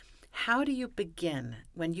how do you begin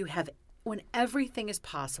when everything is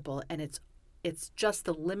possible and it's just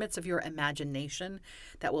the limits of your imagination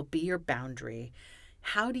that will be your boundary?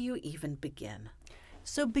 How do you even begin?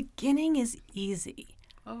 So beginning is easy.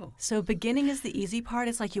 Oh. So beginning is the easy part.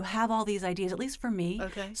 It's like you have all these ideas, at least for me.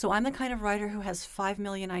 Okay. So I'm the kind of writer who has 5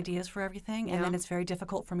 million ideas for everything, and then it's very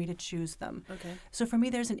difficult for me to choose them. Okay. So for me,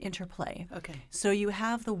 there's an interplay. Okay. So you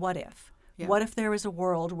have the what if. Yeah. What if there is a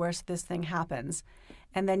world where this thing happens?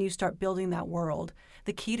 And then you start building that world.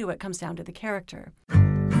 The key to it comes down to the character.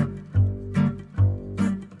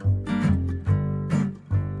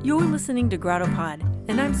 You're listening to Grotto Pod,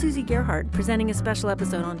 and I'm Susie Gerhardt, presenting a special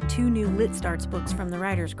episode on 2 new Lit Starts books from the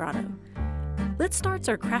Writers Grotto. Lit Starts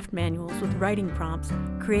are craft manuals with writing prompts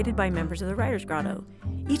created by members of the Writers Grotto.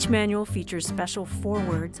 Each manual features special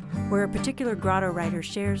forewords where a particular grotto writer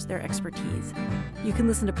shares their expertise. You can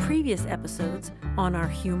listen to previous episodes on our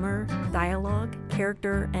humor, dialogue,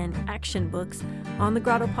 character, and action books on the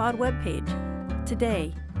Grotto Pod webpage.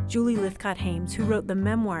 Today, Julie Lythcott-Haims, who wrote the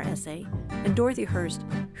Memoir essay, and Dorothy Hearst,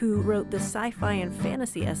 who wrote the sci-fi and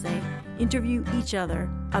fantasy essay, interview each other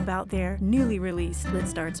about their newly released Lit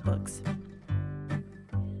Starts books.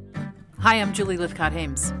 Hi, I'm Julie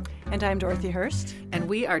Lythcott-Haims. And I'm Dorothy Hearst. And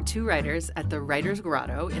we are 2 writers at the Writers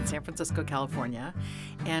Grotto in San Francisco, California.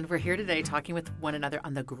 And we're here today talking with one another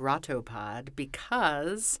on the Grotto Pod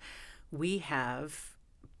because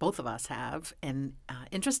both of us have an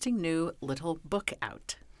interesting new little book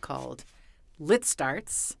out called Lit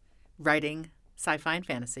Starts, Writing Sci-Fi and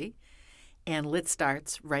Fantasy, and Lit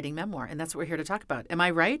Starts, Writing Memoir. And that's what we're here to talk about. Am I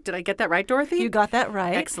right? Did I get that right, Dorothy? You got that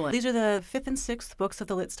right. Excellent. These are the 5th and 6th books of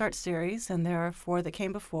the Lit Starts series, and there are 4 that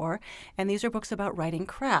came before. And these are books about writing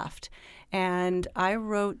craft. And I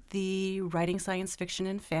wrote the Writing Science Fiction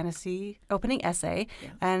and Fantasy opening essay,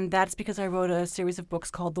 and that's because I wrote a series of books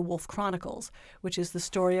called the Wolf Chronicles, which is the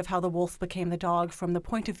story of how the wolf became the dog from the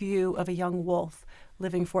point of view of a young wolf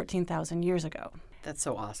living 14,000 years ago. That's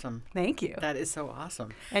so awesome. Thank you. That is so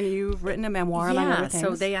awesome. And you've written a memoir, among other things.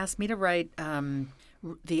 So they asked me to write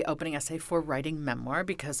the opening essay for Writing Memoir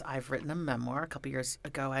because I've written a memoir. A couple years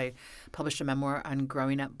ago, I published a memoir on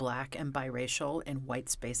growing up Black and biracial in white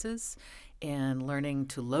spaces and learning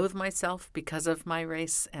to loathe myself because of my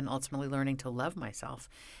race and ultimately learning to love myself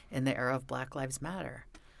in the era of Black Lives Matter.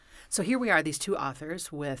 So here we are, these 2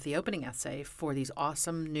 authors with the opening essay for these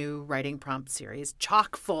awesome new writing prompt series,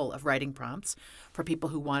 chock full of writing prompts for people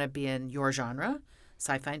who want to be in your genre,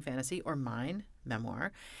 sci-fi and fantasy, or mine,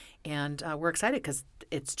 memoir. And we're excited because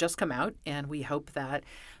it's just come out, and we hope that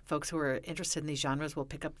folks who are interested in these genres will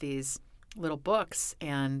pick up these little books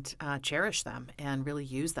and cherish them and really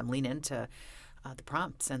use them, lean into the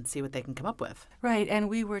prompts and see what they can come up with. Right, and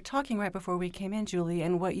we were talking right before we came in, Julie,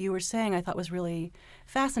 and what you were saying I thought was really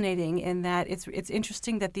fascinating in that it's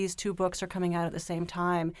interesting that these 2 books are coming out at the same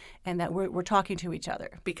time and that we're talking to each other.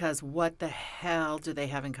 Because what the hell do they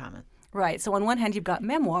have in common? Right, so on one hand you've got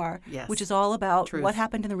Memoir, which is all about truth. What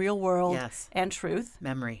happened in the real world and truth.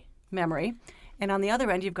 Memory. And on the other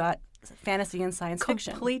end you've got fantasy and science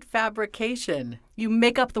fiction. Complete fabrication. You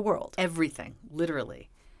make up the world. Everything, literally.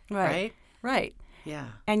 Right? Right. Yeah.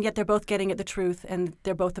 And yet they're both getting at the truth, and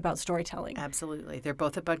they're both about storytelling. Absolutely. They're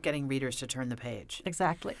both about getting readers to turn the page.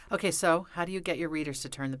 Exactly. Okay, so how do you get your readers to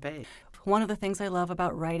turn the page? One of the things I love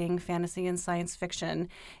about writing fantasy and science fiction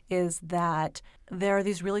is that there are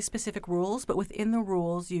these really specific rules, but within the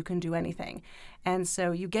rules you can do anything. And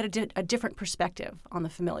so you get a different perspective on the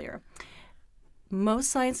familiar. Most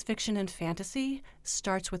science fiction and fantasy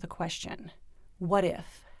starts with a question. What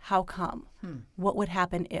if? How come? What would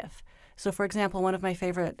happen if? So, for example, one of my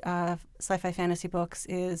favorite sci-fi fantasy books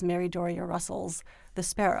is Mary Doria Russell's The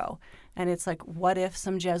Sparrow. And it's like, what if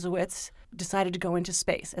some Jesuits decided to go into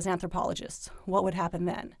space as anthropologists? What would happen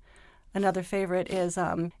then? Another favorite is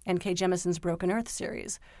N.K. Jemison's Broken Earth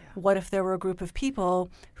series. Yeah. What if there were a group of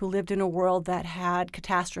people who lived in a world that had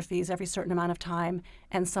catastrophes every certain amount of time,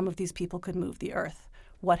 and some of these people could move the Earth?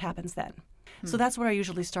 What happens then? So that's where I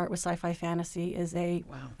usually start with sci-fi fantasy is a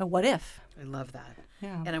what if. I love that.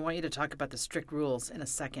 Yeah. And I want you to talk about the strict rules in a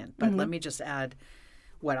second. But let me just add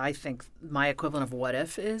what I think my equivalent of what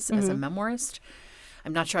if is as a memoirist.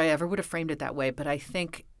 I'm not sure I ever would have framed it that way, but I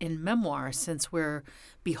think in memoir, since we're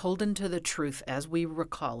beholden to the truth as we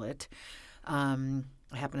recall it,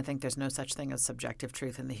 I happen to think there's no such thing as subjective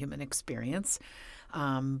truth in the human experience,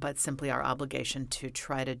 but simply our obligation to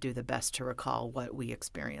try to do the best to recall what we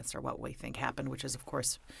experienced or what we think happened, which is, of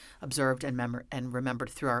course, observed and remembered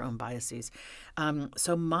through our own biases.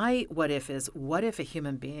 So my what if is, what if a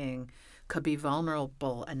human being could be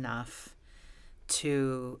vulnerable enough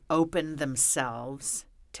to open themselves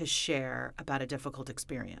to share about a difficult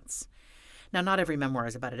experience. Now, not every memoir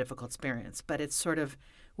is about a difficult experience, but it's sort of,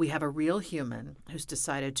 we have a real human who's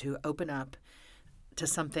decided to open up to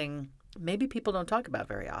something maybe people don't talk about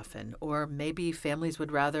very often, or maybe families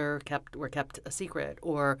would rather were kept a secret,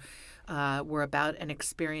 or were about an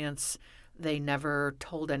experience they never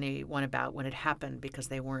told anyone about when it happened because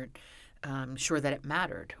they weren't sure that it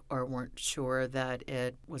mattered or weren't sure that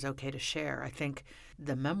it was okay to share. I think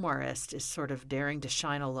the memoirist is sort of daring to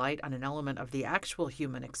shine a light on an element of the actual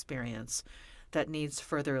human experience that needs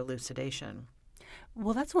further elucidation.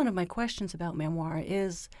 Well, that's one of my questions about memoir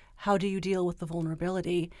is how do you deal with the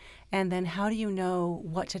vulnerability? And then how do you know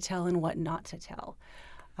what to tell and what not to tell?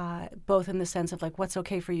 Both in the sense of like what's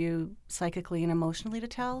okay for you psychically and emotionally to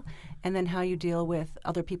tell, and then how you deal with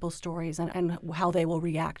other people's stories and how they will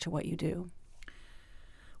react to what you do.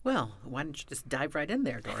 Well, why don't you just dive right in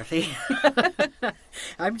there, Dorothy?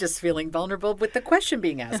 I'm just feeling vulnerable with the question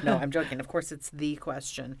being asked. No, I'm joking. Of course, it's the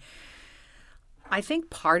question. I think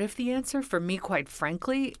part of the answer for me, quite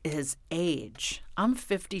frankly, is age. I'm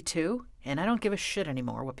 52, and I don't give a shit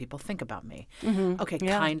anymore what people think about me. Mm-hmm. Okay,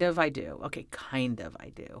 yeah. Kind of I do.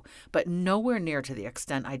 But nowhere near to the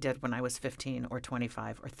extent I did when I was 15 or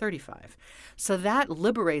 25 or 35. So that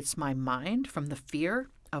liberates my mind from the fear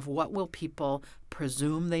of what will people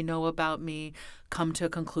presume they know about me, come to a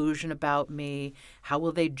conclusion about me, how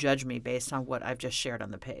will they judge me based on what I've just shared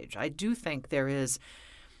on the page. I do think there is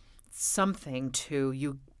something to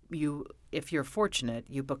you if you're fortunate,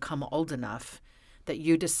 you become old enough that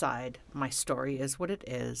you decide my story is what it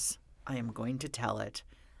is. I am going to tell it.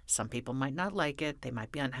 Some people might not like it. They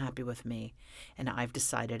might be unhappy with me. And I've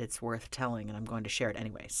decided it's worth telling, and I'm going to share it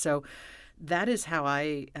anyway. So that is how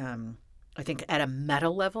I think at a meta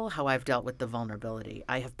level, how I've dealt with the vulnerability.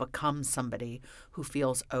 I have become somebody who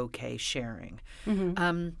feels okay sharing.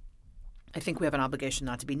 Mm-hmm. I think we have an obligation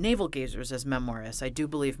not to be navel-gazers as memoirists. I do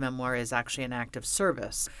believe memoir is actually an act of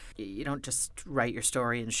service. You don't just write your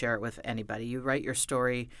story and share it with anybody. You write your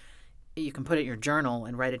story, you can put it in your journal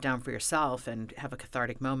and write it down for yourself and have a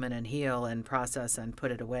cathartic moment and heal and process and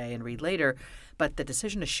put it away and read later. But the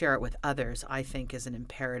decision to share it with others, I think, is an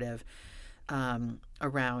imperative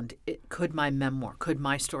around could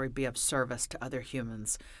my story be of service to other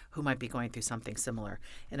humans who might be going through something similar?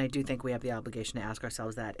 And I do think we have the obligation to ask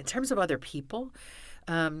ourselves that. In terms of other people,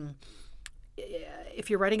 if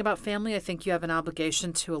you're writing about family, I think you have an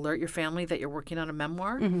obligation to alert your family that you're working on a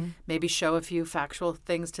memoir. Mm-hmm. Maybe show a few factual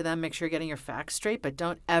things to them, make sure you're getting your facts straight, but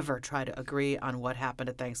don't ever try to agree on what happened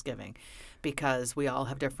at Thanksgiving, because we all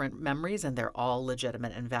have different memories and they're all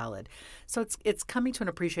legitimate and valid. So it's coming to an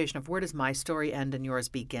appreciation of where does my story end and yours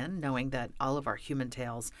begin, knowing that all of our human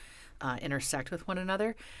tales intersect with one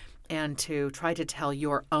another, and to try to tell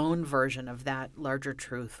your own version of that larger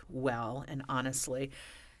truth well and honestly.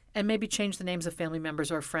 And maybe change the names of family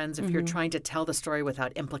members or friends if you're trying to tell the story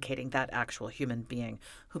without implicating that actual human being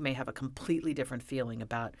who may have a completely different feeling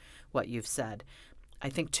about what you've said. I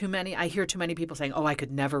hear too many people saying, I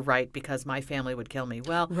could never write because my family would kill me.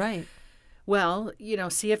 Well, right. Well,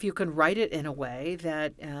 see if you can write it in a way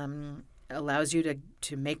that allows you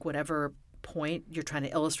to make whatever point you're trying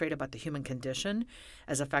to illustrate about the human condition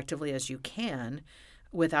as effectively as you can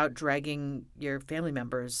without dragging your family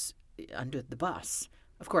members under the bus.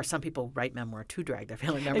 Of course, some people write memoir to drag their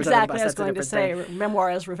family members under the bus. Exactly, I was going to say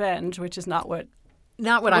memoir as revenge, which is not what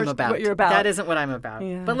I'm about. What you're about. That isn't what I'm about.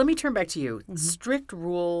 Yeah. But let me turn back to you. Mm-hmm. Strict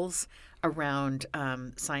rules around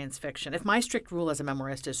science fiction. If my strict rule as a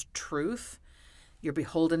memoirist is truth, you're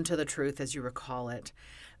beholden to the truth as you recall it.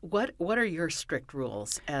 What are your strict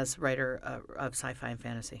rules as writer of sci-fi and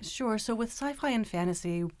fantasy? Sure. So with sci-fi and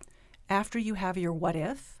fantasy, after you have your what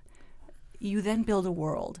if, you then build a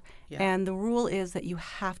world. Yeah. And the rule is that you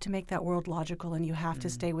have to make that world logical and you have to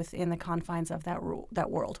stay within the confines of that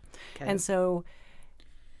world. Okay. And so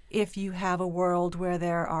if you have a world where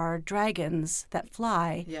there are dragons that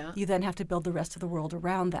fly, you then have to build the rest of the world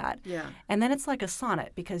around that. Yeah. And then it's like a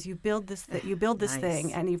sonnet because you build this nice.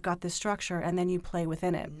 Thing and you've got this structure and then you play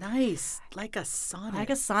within it. Nice. Like a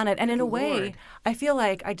sonnet. And in a way, I do feel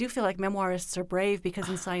like memoirists are brave because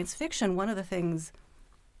in science fiction, one of the things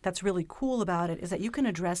that's really cool about it is that you can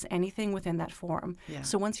address anything within that form. Yeah.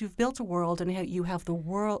 So once you've built a world and you have the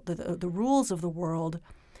world, the rules of the world,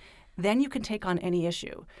 then you can take on any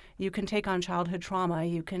issue. You can take on childhood trauma.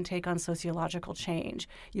 You can take on sociological change.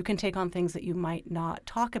 You can take on things that you might not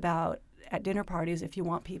talk about at dinner parties if you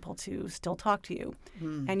want people to still talk to you.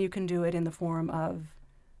 Mm. And you can do it in the form of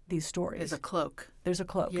these stories. There's a cloak.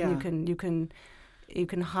 Yeah. And you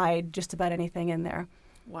can hide just about anything in there.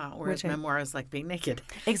 Wow. Whereas memoir is like being naked.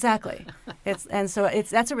 Exactly.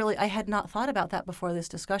 I had not thought about that before this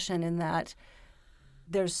discussion, in that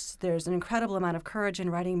there's an incredible amount of courage in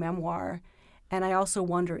writing memoir. And I also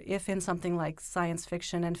wonder if in something like science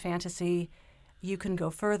fiction and fantasy, you can go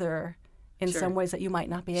further in some ways that you might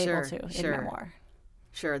not be able to in memoir.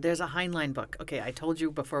 Sure. There's a Heinlein book. Okay, I told you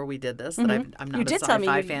before we did this that I'm not a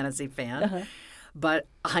sci-fi fantasy fan, but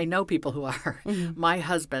I know people who are. My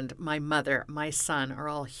husband, my mother, my son are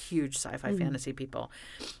all huge sci-fi fantasy people.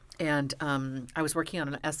 And I was working on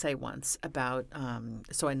an essay once about, a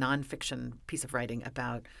nonfiction piece of writing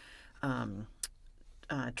about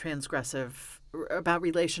about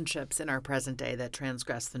relationships in our present day that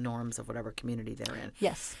transgress the norms of whatever community they're in.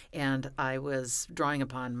 Yes. And I was drawing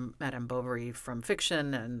upon Madame Bovary from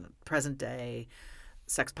fiction and present day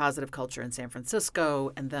sex-positive culture in San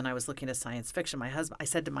Francisco, and then I was looking at science fiction. I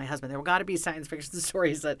said to my husband, there have got to be science fiction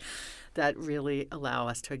stories that really allow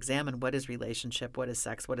us to examine what is relationship, what is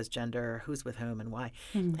sex, what is gender, who's with whom, and why.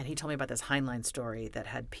 And he told me about this Heinlein story that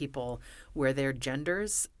had people where their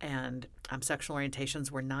genders and sexual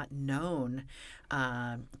orientations were not known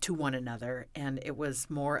to one another, and it was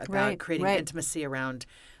more about creating intimacy around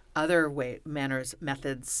other manners,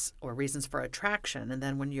 methods, or reasons for attraction. And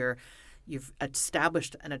then when you've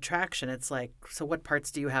established an attraction, it's like, so what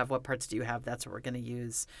parts do you have? What parts do you have? That's what we're going to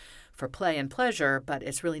use for play and pleasure, but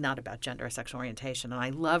it's really not about gender or sexual orientation. And I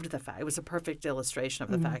loved the fact, it was a perfect illustration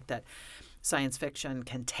of the fact that science fiction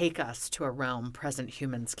can take us to a realm present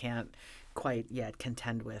humans can't quite yet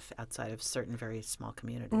contend with outside of certain very small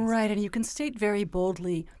communities. Right, and you can state very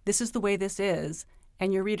boldly, this is the way this is,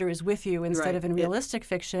 and your reader is with you, instead of in realistic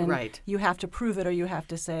fiction, you have to prove it, or you have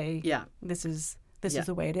to say, this is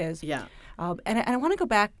the way it is. Yeah. And I want to go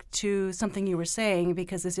back to something you were saying,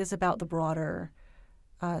 because this is about the broader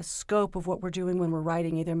scope of what we're doing when we're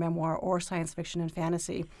writing either memoir or science fiction and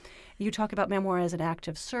fantasy. You talk about memoir as an act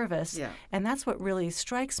of service, and that's what really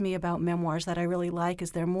strikes me about memoirs that I really like,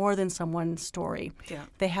 is they're more than someone's story. Yeah.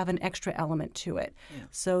 They have an extra element to it. Yeah.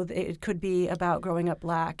 So it could be about growing up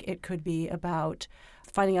Black. It could be about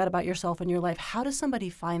finding out about yourself and your life. How does somebody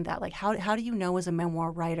find that? Like, how do you know as a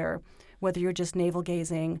memoir writer whether you're just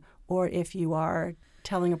navel-gazing or if you are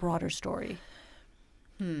telling a broader story?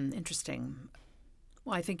 Interesting.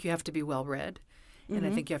 Well, I think you have to be well-read, and I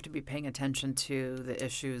think you have to be paying attention to the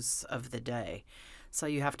issues of the day. So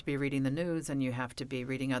you have to be reading the news, and you have to be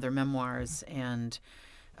reading other memoirs, and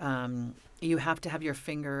you have to have your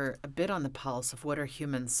finger a bit on the pulse of what are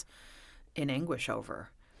humans in anguish over.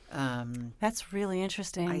 That's really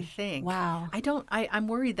interesting. I think. Wow. I'm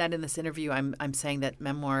worried that in this interview I'm saying that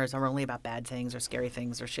memoirs are only about bad things or scary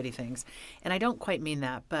things or shitty things. And I don't quite mean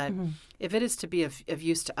that. But if it is to be of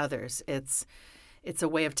use to others, it's a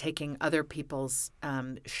way of taking other people's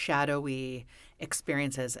shadowy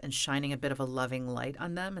experiences and shining a bit of a loving light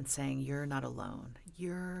on them and saying, you're not alone.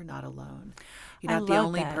 You're not alone. You're not the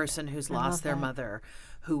only person who's lost their mother,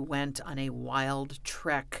 who went on a wild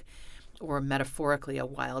trek, or metaphorically a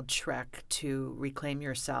wild trek, to reclaim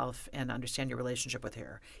yourself and understand your relationship with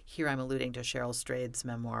her. Here I'm alluding to Cheryl Strayed's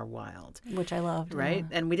memoir, Wild. Which I loved. Right?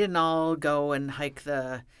 Yeah. And we didn't all go and hike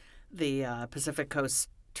the Pacific Coast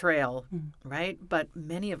Trail, right? But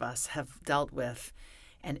many of us have dealt with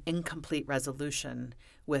an incomplete resolution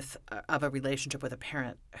of a relationship with a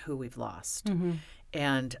parent who we've lost.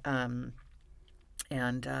 And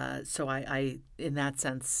so I in that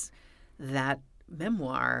sense, that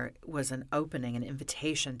memoir was an opening, an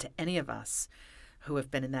invitation to any of us who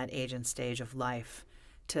have been in that age and stage of life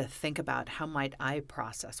to think about, how might I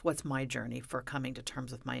process? What's my journey for coming to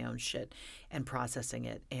terms with my own shit and processing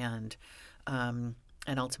it and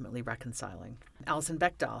ultimately reconciling. Alison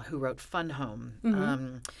Bechdel, who wrote Fun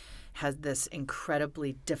Home, has this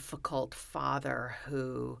incredibly difficult father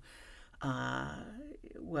who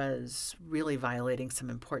was really violating some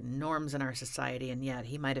important norms in our society, and yet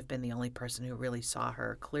he might have been the only person who really saw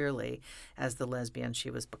her clearly as the lesbian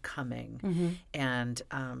she was becoming. And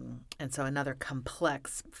so another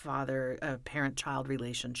complex parent-child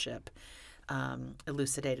relationship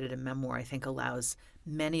elucidated in memoir, I think, allows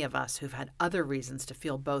many of us who've had other reasons to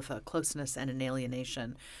feel both a closeness and an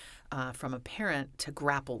alienation from a parent to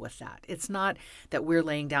grapple with that. It's not that we're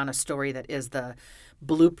laying down a story that is the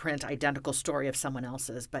blueprint identical story of someone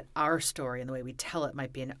else's, but our story and the way we tell it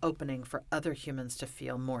might be an opening for other humans to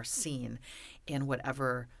feel more seen in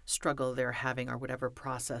whatever struggle they're having or whatever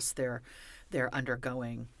process they're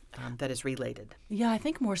undergoing that is related. Yeah, I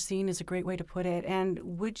think more seen is a great way to put it. And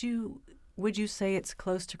would you say it's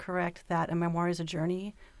close to correct that a memoir is a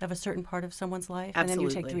journey of a certain part of someone's life? Absolutely. And then you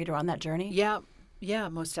take the reader on that journey? Yeah. Yeah,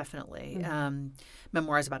 most definitely.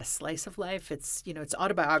 Memoir is about a slice of life. It's it's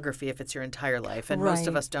autobiography if it's your entire life, and most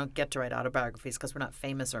of Right. us don't get to write autobiographies because we're not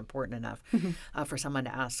famous or important enough for someone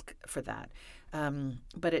to ask for that.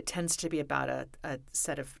 But it tends to be about a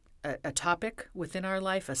set of a topic within our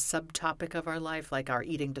life, a subtopic of our life, like our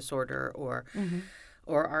eating disorder or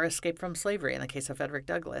our escape from slavery in the case of Frederick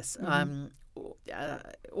Douglass.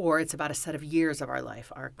 Or it's about a set of years of our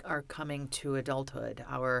life, our coming to adulthood,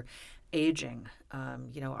 our aging,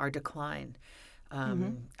 our decline,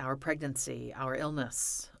 our pregnancy, our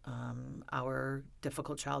illness, our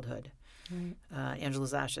difficult childhood.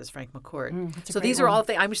 Angela's Ashes, Frank McCourt. That's a So great these are one. all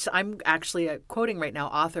things. I'm actually quoting right now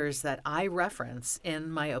authors that I reference in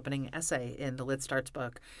my opening essay in the Lythcott-Haims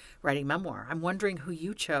book, Writing Memoir. I'm wondering who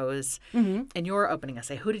you chose in your opening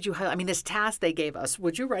essay. Who did you highlight? I mean, this task they gave us,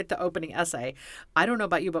 would you write the opening essay? I don't know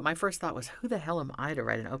about you, but my first thought was, who the hell am I to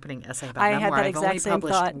write an opening essay about I had memoir? that I've only exact same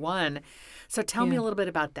published thought. one. So tell me a little bit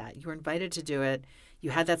about that. You were invited to do it. You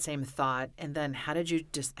had that same thought, and then how did you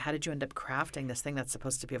end up crafting this thing that's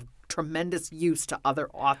supposed to be of tremendous use to other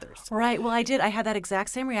authors? Right. Well, I did. I had that exact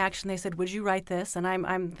same reaction. They said, "Would you write this?" And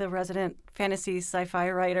I'm the resident fantasy sci-fi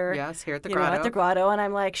writer. Yes, here at the you know, Grotto. at the Grotto, and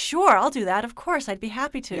I'm like, "Sure, I'll do that. Of course, I'd be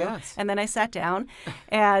happy to." Yes. And then I sat down,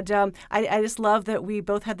 and I just love that we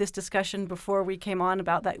both had this discussion before we came on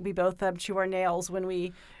about that we both chew our nails when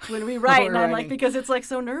we write, and I'm like, writing. because it's like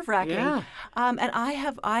so nerve-wracking. Yeah. And I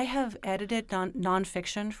have edited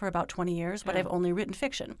nonfiction for about 20 years, but I've only written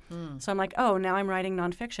fiction. So I'm like, oh, now I'm writing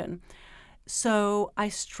nonfiction. So I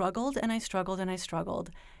struggled and I struggled and I struggled.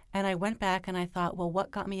 And I went back and I thought, well,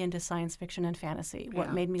 what got me into science fiction and fantasy? What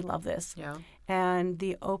Yeah. made me love this? Yeah. And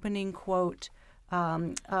the opening quote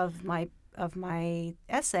of my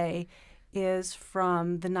essay is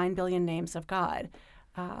from The 9 Billion Names of God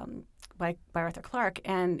by Arthur Clarke.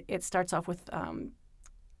 And it starts off with or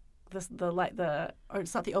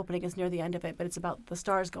it's not the opening, it's near the end of it, but it's about the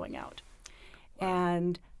stars going out.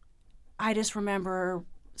 And I just remember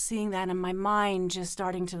seeing that and my mind just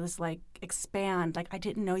starting to expand. Like, I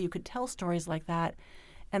didn't know you could tell stories like that.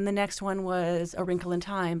 And the next one was A Wrinkle in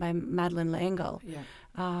Time by Madeleine L'Engle,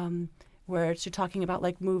 where she's talking about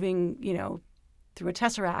moving, through a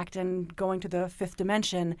tesseract and going to the fifth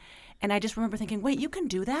dimension. And I just remember thinking, wait, you can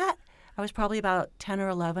do that? I was probably about 10 or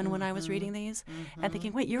 11 when I was reading these and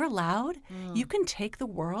thinking, wait, you're allowed? You can take the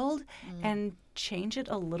world and change it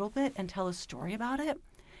a little bit and tell a story about it?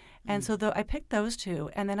 And so I picked those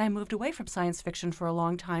two, and then I moved away from science fiction for a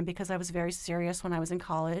long time because I was very serious when I was in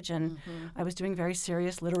college, and I was doing very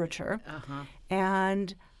serious literature.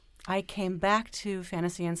 And I came back to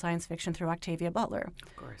fantasy and science fiction through Octavia Butler.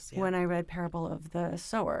 Of course, yeah. When I read Parable of the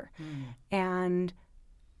Sower. And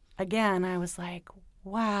again, I was like,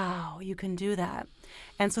 wow, you can do that.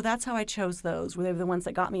 And so that's how I chose those. They were the ones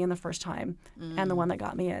that got me in the first time and the one that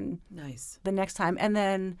got me in the next time. And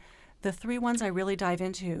then the three ones I really dive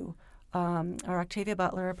into are Octavia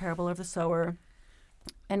Butler, Parable of the Sower,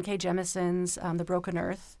 N.K. Jemison's The Broken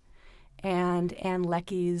Earth, and Anne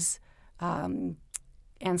Leckie's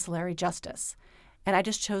Ancillary Justice. And I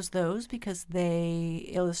just chose those because they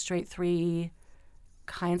illustrate three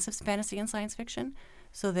kinds of fantasy and science fiction.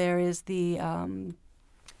 So there is the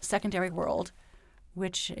secondary world,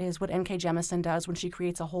 which is what N.K. Jemisin does when she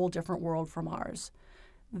creates a whole different world from ours.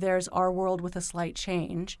 There's our world with a slight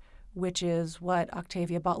change, which is what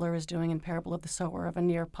Octavia Butler is doing in Parable of the Sower, of a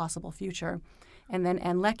near possible future. And then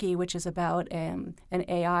Anne Leckie, which is about an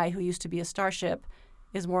AI who used to be a starship,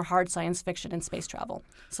 is more hard science fiction and space travel.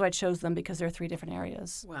 So I chose them because there are three different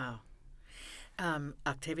areas. Wow.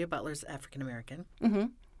 Octavia Butler's African-American.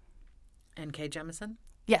 N.K. Jemisin?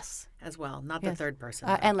 Yes. As well, not the Yes. third person.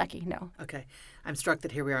 Anne Leckie, no. Okay. I'm struck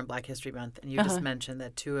that here we are in Black History Month, and you just mentioned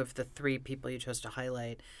that two of the three people you chose to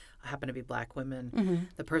highlight happen to be Black women.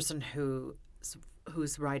 The person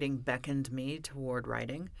whose writing beckoned me toward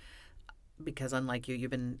writing, because unlike you,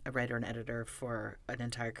 you've been a writer and editor for an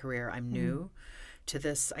entire career. I'm new to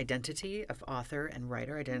this identity of author and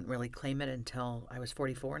writer. I didn't really claim it until I was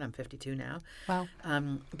 44, and I'm 52 now. Wow.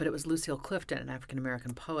 But it was Lucille Clifton, an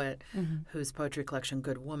African-American poet, whose poetry collection,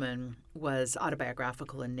 Good Woman, was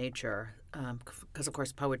autobiographical in nature, because, of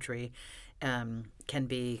course, poetry can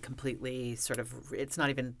be completely sort of – it's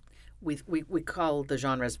not even – we call the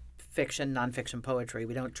genres fiction, nonfiction, poetry.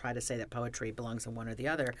 We don't try to say that poetry belongs in one or the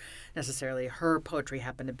other necessarily. Her poetry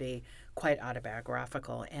happened to be quite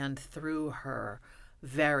autobiographical, and through her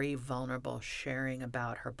very vulnerable sharing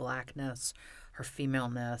about her Blackness, her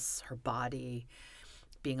femaleness, her body,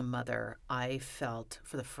 being a mother, I felt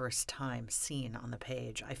for the first time seen on the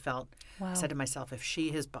page. I said to myself, if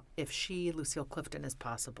she, Lucille Clifton, is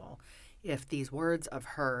possible, if these words of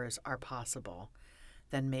hers are possible,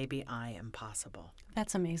 then maybe I am possible.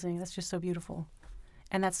 That's amazing. That's just so beautiful.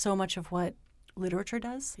 And that's so much of what literature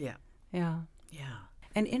does. Yeah. Yeah. Yeah.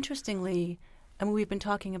 And interestingly, I mean, we've been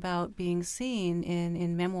talking about being seen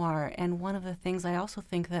in memoir, and one of the things I also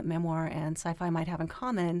think that memoir and sci-fi might have in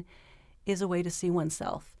common is a way to see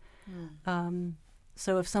oneself.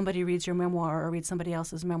 So if somebody reads your memoir or reads somebody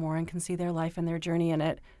else's memoir and can see their life and their journey in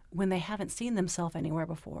it when they haven't seen themselves anywhere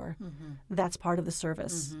before, that's part of the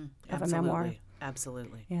service of a memoir.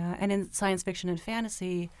 Absolutely. Yeah, and in science fiction and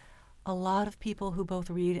fantasy, a lot of people who both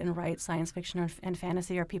read and write science fiction and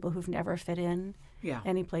fantasy are people who've never fit in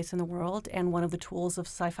any place in the world. And one of the tools of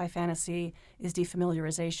sci-fi fantasy is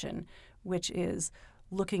defamiliarization, which is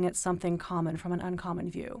looking at something common from an uncommon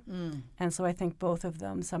view. And so I think both of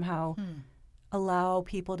them somehow allow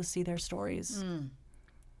people to see their stories.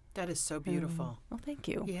 That is so beautiful. Well, thank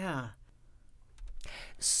you. Yeah.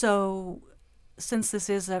 So since this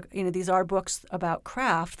is these are books about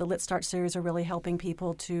craft, the Lit Start series are really helping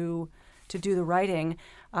people to do the writing.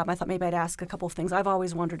 I thought maybe I'd ask a couple of things. I've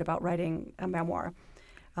always wondered about writing a memoir.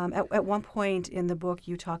 At one point in the book,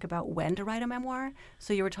 you talk about when to write a memoir.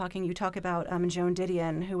 So you talk about Joan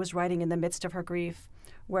Didion, who was writing in the midst of her grief,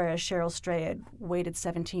 whereas Cheryl Stray had waited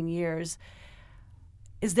 17 years.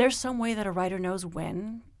 Is there some way that a writer knows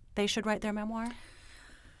when they should write their memoir?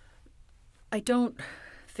 I don't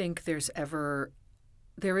think there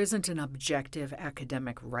isn't an objective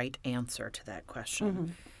academic right answer to that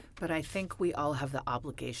question. But I think we all have the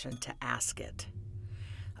obligation to ask it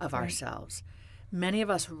of ourselves. Many of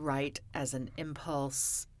us write as an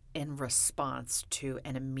impulse in response to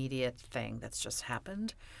an immediate thing that's just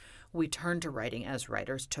happened. We turn to writing as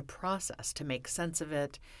writers to process, to make sense of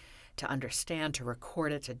it, to understand, to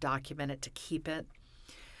record it, to document it, to keep it.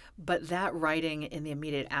 But that writing in the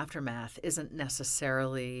immediate aftermath isn't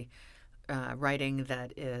necessarily writing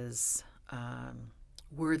that is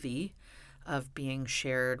worthy of being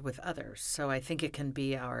shared with others. So I think it can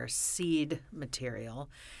be our seed material.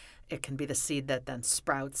 It can be the seed that then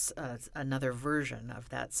sprouts another version of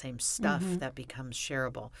that same stuff that becomes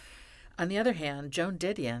shareable. On the other hand, Joan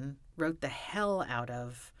Didion wrote the hell out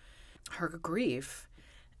of her grief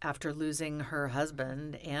after losing her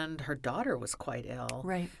husband, and her daughter was quite ill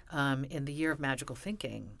in the year of magical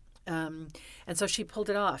thinking. And so she pulled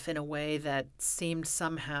it off in a way that seemed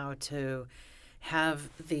somehow to have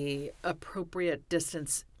the appropriate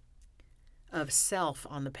distance of self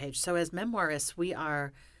on the page. So as memoirists, we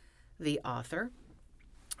are the author,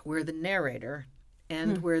 we're the narrator,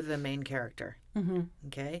 and we're the main character.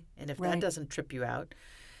 Okay? And if that doesn't trip you out,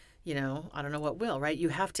 I don't know what will, right? You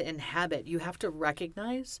have to inhabit, you have to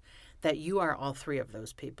recognize that you are all three of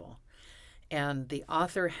those people. And the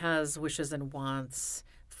author has wishes and wants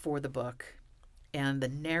for the book, and the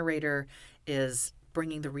narrator is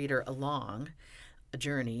bringing the reader along a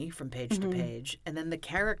journey from page to page. And then the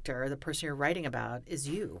character, the person you're writing about, is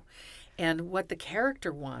you. And what the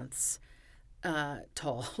character wants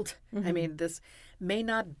told, I mean, this may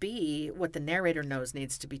not be what the narrator knows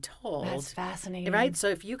needs to be told. That's fascinating. Right? So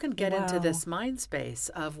if you can get into this mind space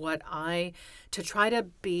of to try to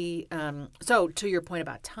be, so to your point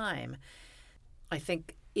about time, I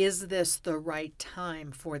think, is this the right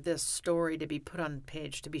time for this story to be put on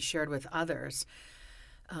page, to be shared with others,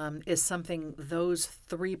 is something those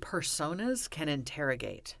three personas can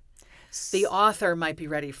interrogate. The author might be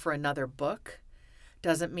ready for another book.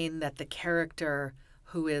 Doesn't mean that the character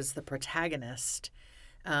who is the protagonist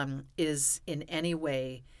is in any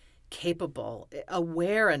way capable,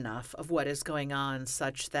 aware enough of what is going on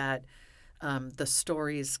such that the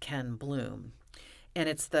stories can bloom. And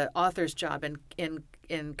it's the author's job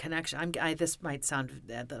in connection. This might sound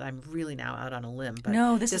that I'm really now out on a limb, but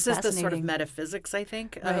no, this is the sort of metaphysics, I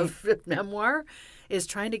think, of memoir, is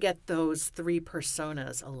trying to get those three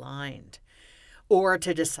personas aligned, or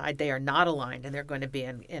to decide they are not aligned and they're going to be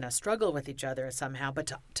in a struggle with each other somehow,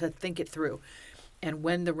 but to think it through. And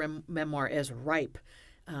when the memoir is ripe,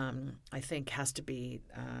 I think has to be,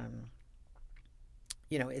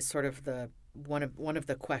 is sort of one of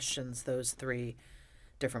the questions those three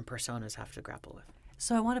different personas have to grapple with.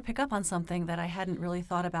 So I want to pick up on something that I hadn't really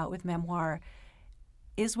thought about with memoir.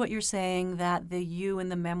 Is what you're saying that the you in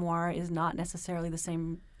the memoir is not necessarily the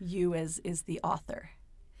same you as is the author?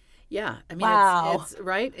 Yeah. I mean, wow. It's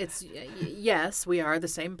right. It's yes, we are the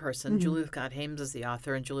same person. Julie Lythcott-Haims is the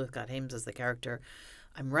author, and Julie Lythcott-Haims is the character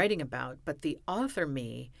I'm writing about. But the author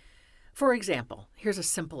me, for example, here's a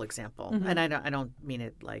simple example, and I don't mean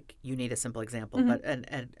it like you need a simple example, but an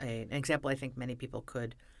example I think many people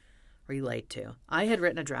could relate to. I had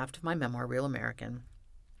written a draft of my memoir, Real American,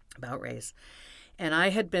 about race, And I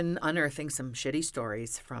had been unearthing some shitty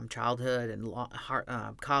stories from childhood and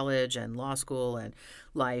college and law school and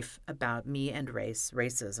life about me and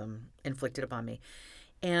racism inflicted upon me.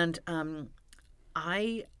 And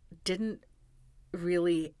I didn't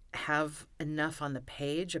really have enough on the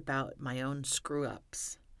page about my own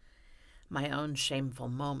screw-ups, my own shameful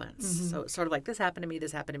moments. Mm-hmm. So it's sort of like, this happened to me,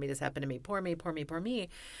 this happened to me, this happened to me, poor me, poor me, poor me.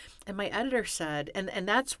 And my editor said, and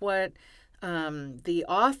that's what the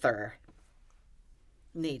author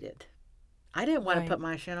needed. I didn't want to put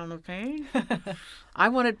my shit on the page. I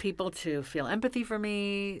wanted people to feel empathy for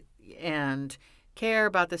me and care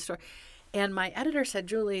about the story. And my editor said,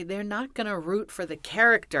 Julie, they're not going to root for the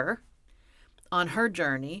character on her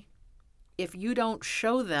journey if you don't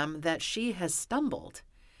show them that she has stumbled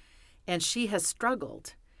and she has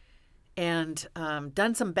struggled and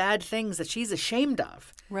done some bad things that she's ashamed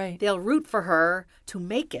of. Right. They'll root for her to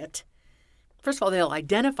make it. First of all, they'll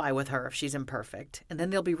identify with her if she's imperfect, and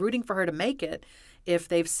then they'll be rooting for her to make it if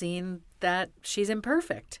they've seen that she's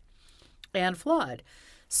imperfect and flawed.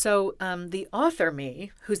 So the author,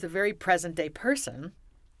 me, who's the very present-day person,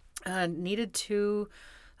 needed to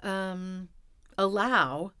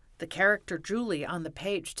allow the character Julie on the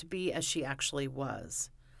page to be as she actually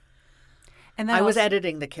was. And I was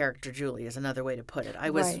editing the character Julie is another way to put it.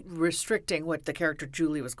 I was restricting what the character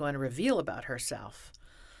Julie was going to reveal about herself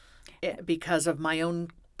because of my own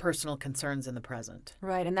personal concerns in the present.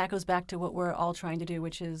 Right, and that goes back to what we're all trying to do,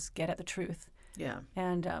 which is get at the truth. Yeah.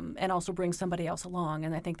 And also bring somebody else along.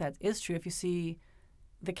 And I think that is true. If you see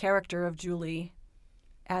the character of Julie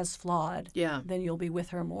as flawed, then you'll be with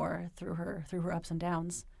her more through her ups and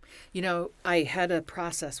downs. You know, I had a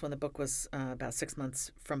process when the book was about 6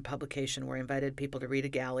 months from publication where I invited people to read a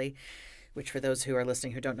galley, which for those who are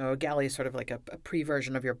listening who don't know, a galley is sort of like a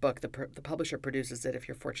pre-version of your book. The publisher produces it. If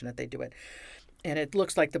you're fortunate, they do it. And it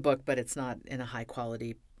looks like the book, but it's not in a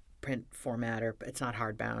high-quality print format, or it's not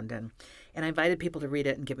hardbound. And I invited people to read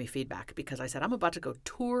it and give me feedback because I said, I'm about to go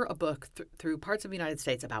tour a book through parts of the United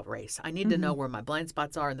States about race. I need to know where my blind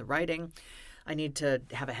spots are in the writing. I need to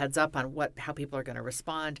have a heads up on how people are going to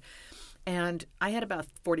respond. And I had about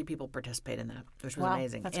 40 people participate in that, which was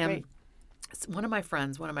amazing. That's and great. One of my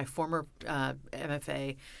friends, one of my former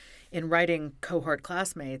MFA in writing cohort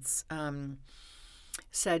classmates,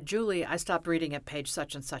 said, Julie, I stopped reading at page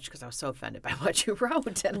such and such because I was so offended by what you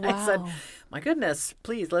wrote. And I said, my goodness,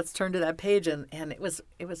 please, let's turn to that page. And it was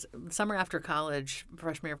summer after college,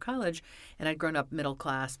 freshman year of college, and I'd grown up middle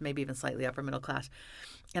class, maybe even slightly upper middle class.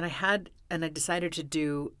 And I decided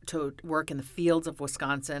to work in the fields of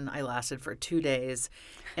Wisconsin. I lasted for 2 days,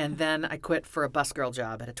 and then I quit for a busgirl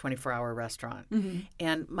job at a 24-hour restaurant. Mm-hmm.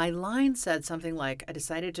 And my line said something like, I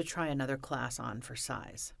decided to try another class on for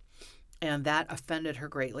size. And that offended her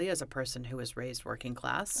greatly as a person who was raised working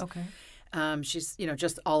class. Okay. She's,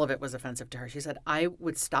 just all of it was offensive to her. She said, I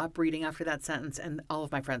would stop reading after that sentence, and all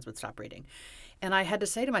of my friends would stop reading. And I had to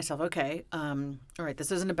say to myself, okay, all right,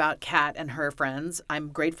 this isn't about Kat and her friends. I'm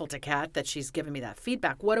grateful to Kat that she's given me that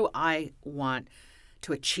feedback. What do I want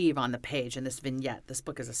to achieve on the page in this vignette? This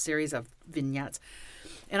book is a series of vignettes.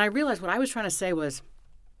 And I realized what I was trying to say was,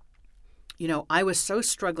 I was so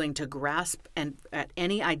struggling to grasp at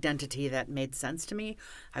any identity that made sense to me.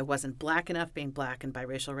 I wasn't black enough, being black and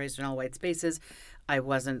biracial, raised in all white spaces. I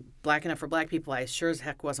wasn't black enough for black people. I sure as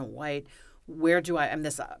heck wasn't white. I'm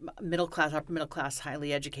this middle class, upper middle class,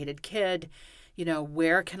 highly educated kid.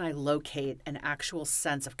 Where can I locate an actual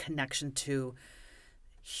sense of connection to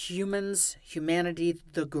humans, humanity,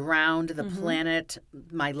 the ground, the planet,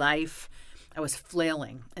 my life? I was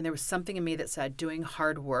flailing, and there was something in me that said doing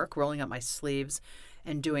hard work, rolling up my sleeves,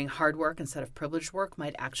 and doing hard work instead of privileged work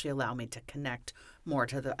might actually allow me to connect more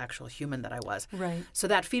to the actual human that I was. Right. So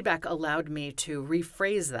that feedback allowed me to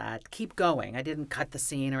rephrase that, keep going. I didn't cut the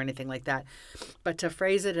scene or anything like that, but to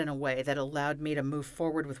phrase it in a way that allowed me to move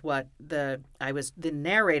forward with what the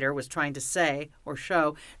narrator was trying to say or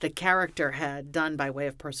show the character had done by way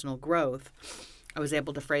of personal growth. I was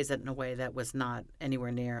able to phrase it in a way that was not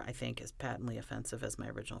anywhere near, I think, as patently offensive as my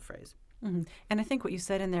original phrase. Mm-hmm. And I think what you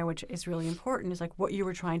said in there, which is really important, is like what you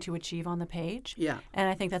were trying to achieve on the page. Yeah. And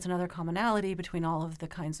I think that's another commonality between all of the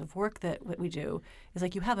kinds of work that we do, is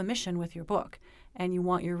like you have a mission with your book, and you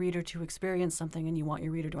want your reader to experience something, and you want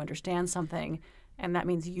your reader to understand something, and that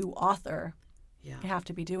means you, author, you have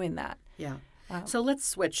to be doing that. Yeah. So let's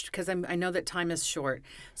switch, because I know that time is short.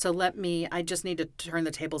 So I just need to turn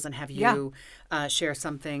the tables and have you share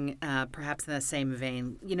something perhaps in the same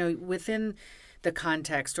vein. Within the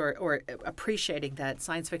context or appreciating that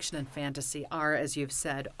science fiction and fantasy are, as you've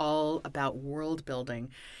said, all about world building.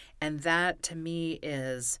 And that to me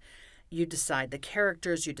is you decide the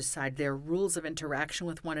characters, you decide their rules of interaction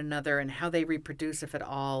with one another and how they reproduce, if at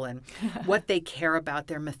all, and what they care about,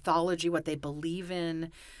 their mythology, what they believe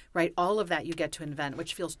in, right? All of that you get to invent,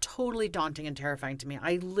 which feels totally daunting and terrifying to me.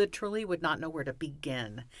 I literally would not know where to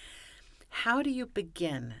begin. How do you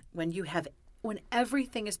begin when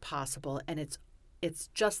everything is possible and it's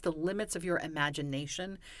just the limits of your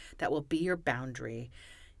imagination that will be your boundary?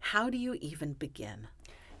 How do you even begin?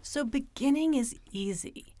 So beginning is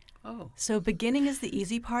easy. Oh. So beginning is the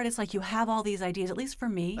easy part. It's like you have all these ideas, at least for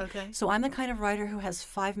me. Okay. So I'm the kind of writer who has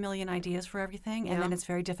 5 million ideas for everything, and then it's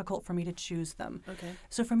very difficult for me to choose them. Okay.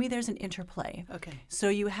 So for me, there's an interplay. Okay. So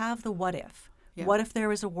you have the what if. Yeah. What if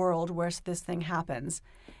there is a world where this thing happens?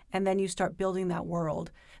 And then you start building that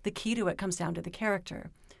world. The key to it comes down to the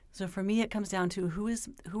character. So for me, it comes down to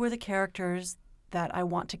who are the characters that I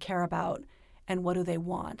want to care about, and what do they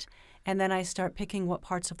want? And then I start picking what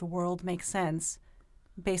parts of the world make sense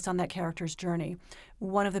based on that character's journey.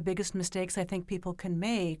 One of the biggest mistakes I think people can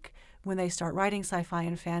make when they start writing sci-fi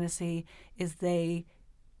and fantasy is they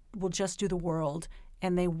will just do the world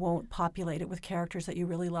and they won't populate it with characters that you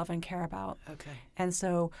really love and care about. Okay. And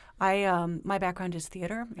so my background is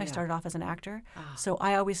theater. I started off as an actor. So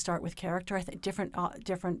I always start with character. I think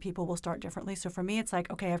different people will start differently. So for me, it's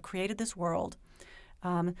like, okay, I've created this world.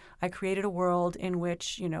 I created a world in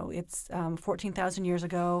which, it's 14,000 years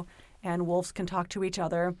ago, and wolves can talk to each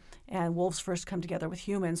other, and wolves first come together with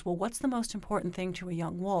humans. Well, what's the most important thing to a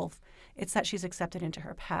young wolf? It's that she's accepted into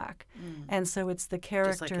her pack. And so it's the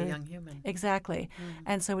character. Just like a young human. Exactly.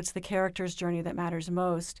 And so it's the character's journey that matters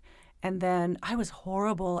most. And then I was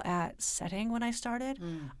horrible at setting when I started.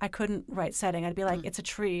 I couldn't write setting. I'd be like, it's a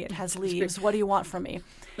tree. It has leaves. What do you want from me?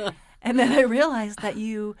 And then I realized that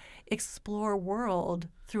you explore world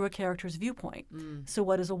through a character's viewpoint. So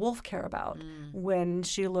what does a wolf care about when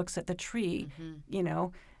she looks at the tree?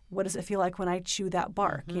 What does it feel like when I chew that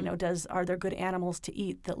bark? Are there good animals to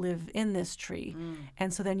eat that live in this tree?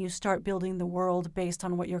 And so then you start building the world based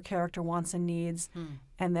on what your character wants and needs.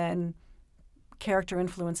 And then character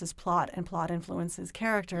influences plot and plot influences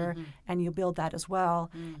character, and you build that as well.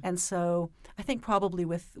 And so I think probably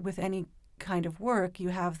with any kind of work, you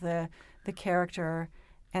have the character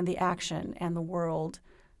and the action and the world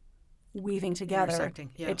weaving together.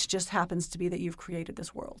 Yeah. It just happens to be that you've created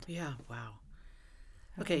this world. Yeah, wow.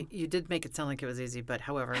 Okay, you did make it sound like it was easy, but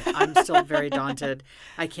however, I'm still very daunted.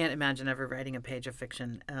 I can't imagine ever writing a page of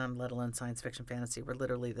fiction, let alone science fiction fantasy, where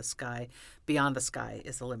literally the sky, beyond the sky,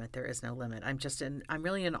 is the limit. There is no limit. I'm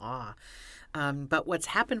really in awe. But what's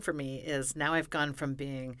happened for me is now I've gone from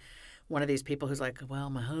being one of these people who's like, well,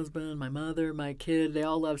 my husband, my mother, my kid, they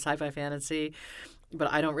all love sci-fi fantasy,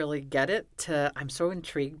 but I don't really get it, to I'm so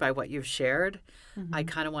intrigued by what you've shared. I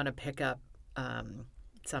kind of want to pick up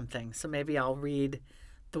something. So maybe I'll read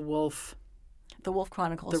The Wolf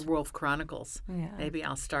Chronicles. The Wolf Chronicles. Yeah. Maybe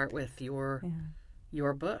I'll start with your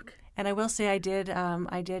book. And I will say I did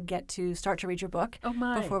get to start to read your book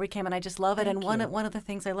before we came, and I just love it. Thank and you. one of the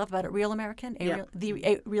things I love about it, Real American,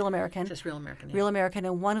 Real American. Just Real American. Yeah. Real American.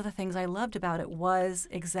 And one of the things I loved about it was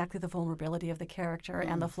exactly the vulnerability of the character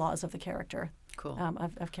and the flaws of the character. Cool.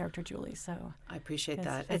 Of character Julie. So I appreciate that.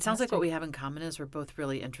 Fantastic. It sounds like what we have in common is we're both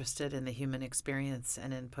really interested in the human experience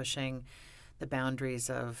and in pushing the boundaries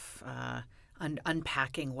of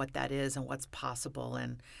unpacking what that is and what's possible,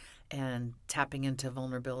 and tapping into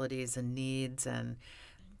vulnerabilities and needs, and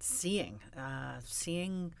seeing,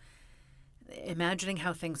 imagining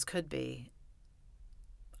how things could be.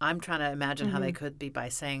 I'm trying to imagine how they could be by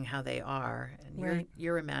saying how they are, and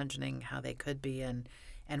you're imagining how they could be, and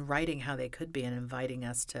writing how they could be, and inviting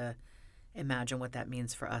us to imagine what that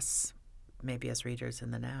means for us, maybe as readers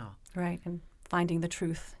in the now. Right, and finding the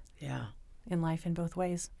truth. Yeah. In life in both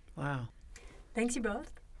ways. Wow. Thanks you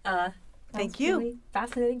both. Thank you. Really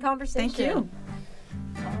fascinating conversation. Thank you.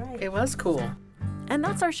 All right. It was cool. And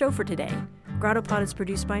that's our show for today. GrottoPod is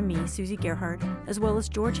produced by me, Susie Gerhardt, as well as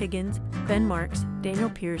George Higgins, Ben Marks, Daniel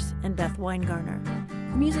Pierce, and Beth Weingarner.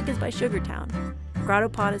 The music is by Sugartown.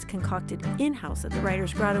 GrottoPod is concocted in-house at the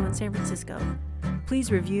Writers Grotto in San Francisco.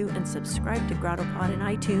 Please review and subscribe to GrottoPod in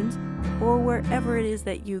iTunes or wherever it is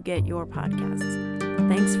that you get your podcasts.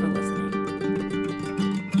 Thanks for listening.